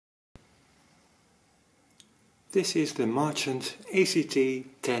This is the Marchant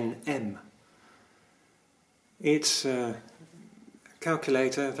ACT-10M. It's a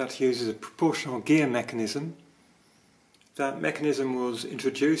calculator that uses a proportional gear mechanism. That mechanism was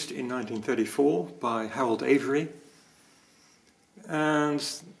introduced in 1934 by Harold Avery, and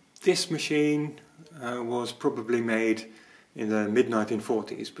this machine was probably made in the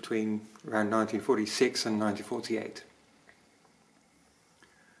mid-1940s, between around 1946 and 1948.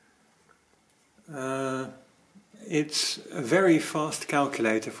 It's a very fast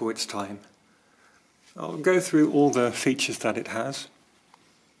calculator for its time. I'll go through all the features that it has.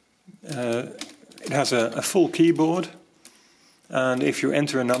 It has a full keyboard, and if you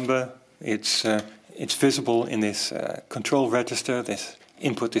enter a number, it's visible in this control register, this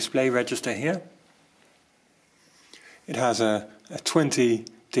input display register here. It has a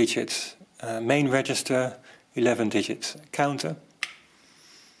 20-digit main register, 11-digit counter.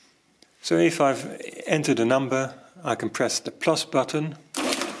 So if I've entered a number, I can press the plus button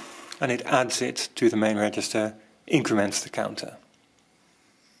and it adds it to the main register, increments the counter.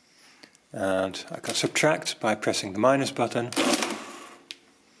 And I can subtract by pressing the minus button,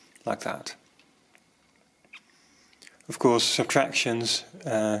 like that. Of course, subtractions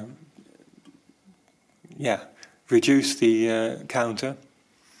reduce the counter,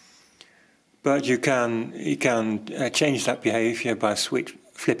 but you can change that behavior by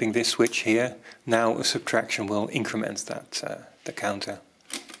flipping this switch here. Now a subtraction will increment that the counter,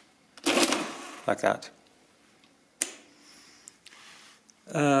 like that.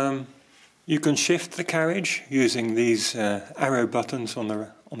 You can shift the carriage using these arrow buttons on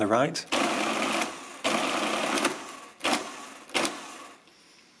the right.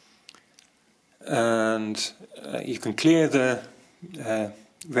 And you can clear the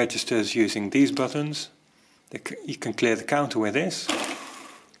registers using these buttons. You can clear the counter with this,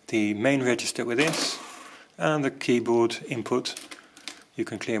 the main register with this, and the keyboard input you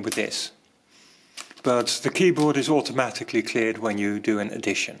can clear with this. But the keyboard is automatically cleared when you do an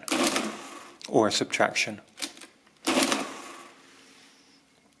addition or a subtraction.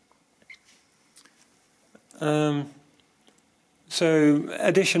 So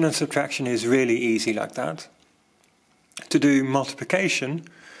addition and subtraction is really easy like that. To do multiplication,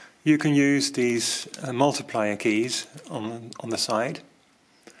 you can use these multiplier keys on the side.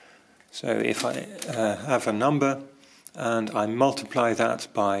 So if I have a number and I multiply that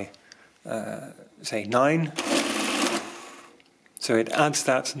by, say, 9, so it adds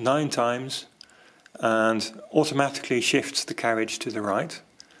that 9 times and automatically shifts the carriage to the right.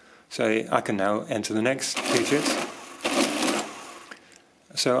 So I can now enter the next digit.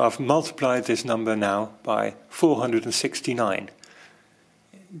 So I've multiplied this number now by 469.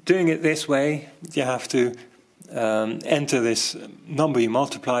 Doing it this way, you have to enter this number you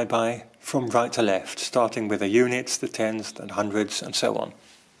multiply by from right to left, starting with the units, the tens, the hundreds, and so on.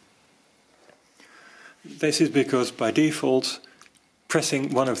 This is because by default,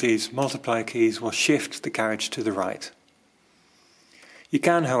 pressing one of these multiply keys will shift the carriage to the right. You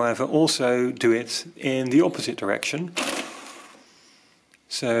can, however, also do it in the opposite direction.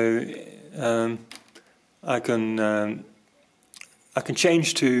 So I can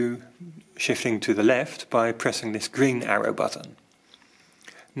change to shifting to the left by pressing this green arrow button.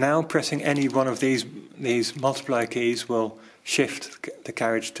 Now pressing any one of these multiply keys will shift the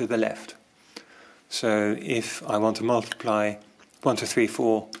carriage to the left. So if I want to multiply 1, 2, 3,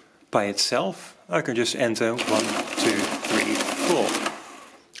 4 by itself, I can just enter 1, 2, 3, 4,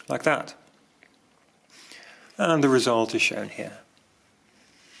 like that. And the result is shown here.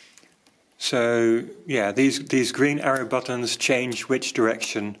 So yeah, these green arrow buttons change which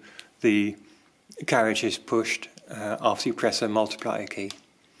direction the carriage is pushed after you press a multiplier key.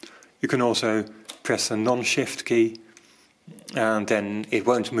 You can also press the non-shift key and then it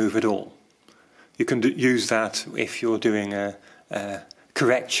won't move at all. You can use that if you're doing a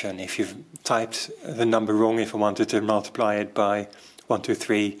correction. If you've typed the number wrong, if I wanted to multiply it by 1, 2,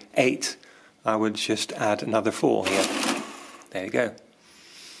 3, 8, I would just add another 4 here. There you go.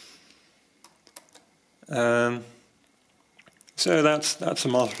 So that's a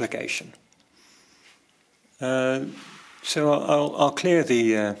multiplication. So I'll clear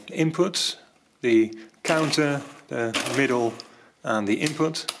the inputs, the counter, the middle, and the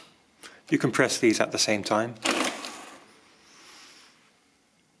input. You can press these at the same time.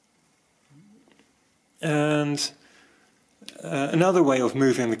 And another way of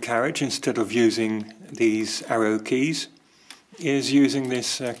moving the carriage instead of using these arrow keys is using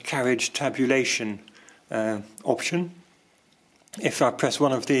this carriage tabulation option. If I press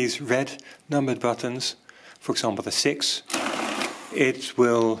one of these red numbered buttons, for example the 6, it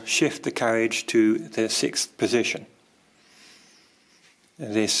will shift the carriage to the 6th position.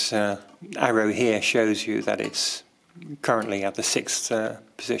 This arrow here shows you that it's currently at the 6th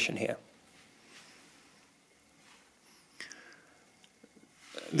position here.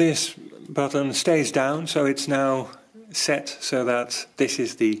 This button stays down, so it's now set so that this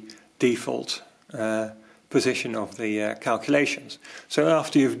is the default position of the calculations. So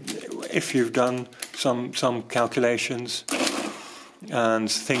after if you've done some calculations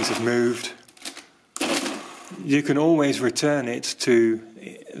and things have moved, you can always return it to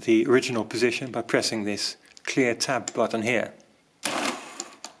the original position by pressing this clear tab button here.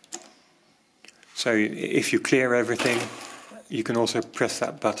 So if you clear everything, you can also press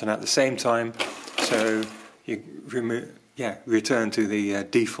that button at the same time, so you return to the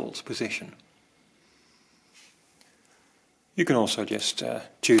default position. You can also just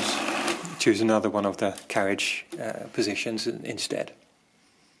choose another one of the carriage positions instead.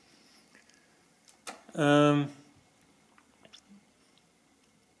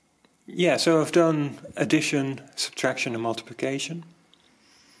 So I've done addition, subtraction and multiplication.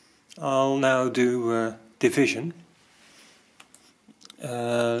 I'll now do division.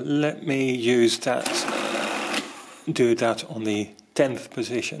 Let me do that on the 10th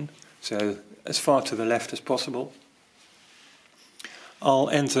position, so as far to the left as possible. I'll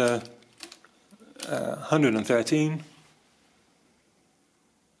enter 113.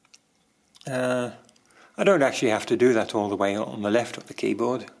 I don't actually have to do that all the way on the left of the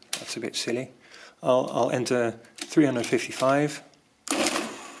keyboard, that's a bit silly. I'll enter 355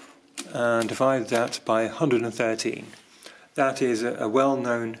 and divide that by 113. That is a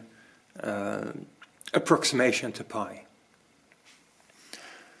well-known approximation to pi.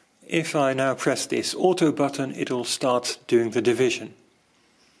 If I now press this auto button, it'll start doing the division.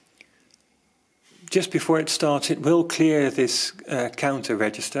 Just before it starts, it will clear this counter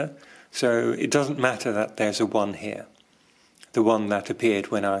register, so it doesn't matter that there's a 1 here, the one that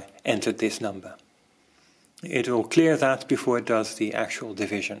appeared when I entered this number. It will clear that before it does the actual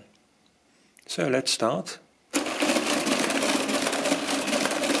division. So let's start.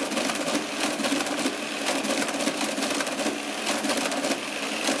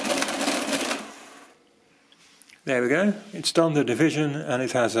 There we go, it's done the division and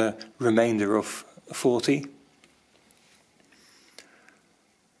it has a remainder of 40.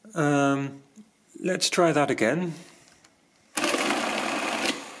 Let's try that again.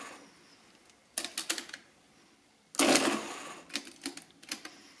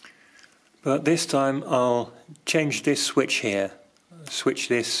 But this time I'll change this switch here, switch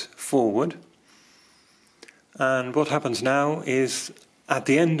this forward. And what happens now is at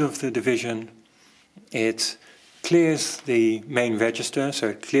the end of the division it clears the main register, so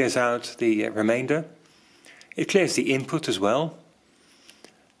it clears out the remainder. It clears the input as well,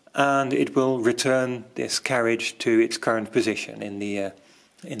 and it will return this carriage to its current position in the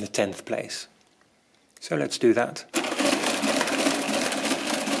 10th place. So let's do that.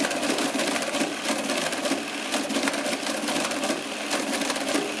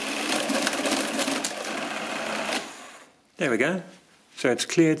 There we go. So it's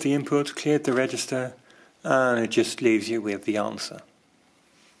cleared the input, cleared the register, and it just leaves you with the answer.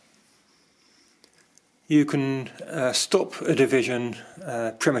 You can stop a division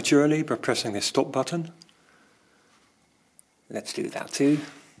prematurely by pressing the stop button. Let's do that too.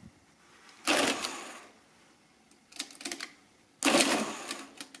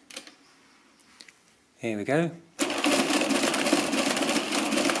 Here we go.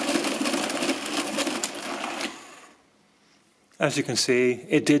 As you can see,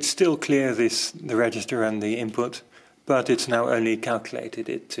 it did still clear the register and the input, but it's now only calculated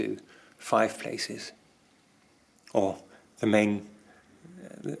it to 5 places, or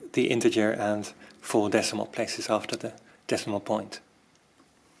the integer and 4 decimal places after the decimal point.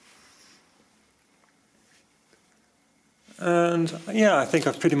 And yeah, I think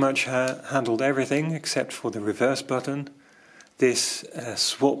I've pretty much handled everything except for the reverse button. This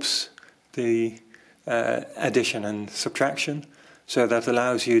swaps the addition and subtraction, so that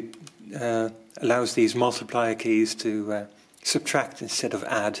allows these multiplier keys to subtract instead of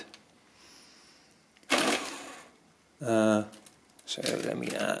add. So let me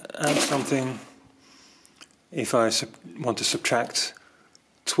add something. If I want to subtract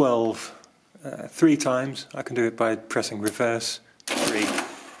 12 3 times, I can do it by pressing reverse 3.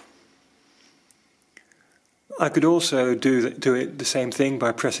 I could also do it the same thing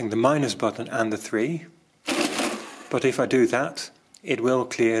by pressing the minus button and the 3, but if I do that, it will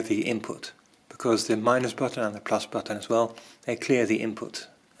clear the input, because the minus button and the plus button as well, they clear the input.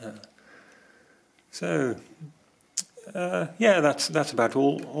 So yeah, that's about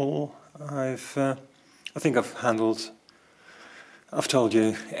all. I think I've told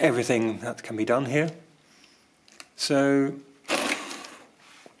you everything that can be done here. So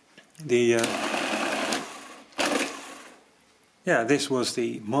yeah, this was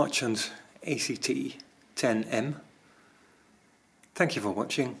the Marchant ACT-10M. Thank you for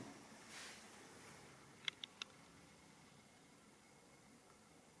watching.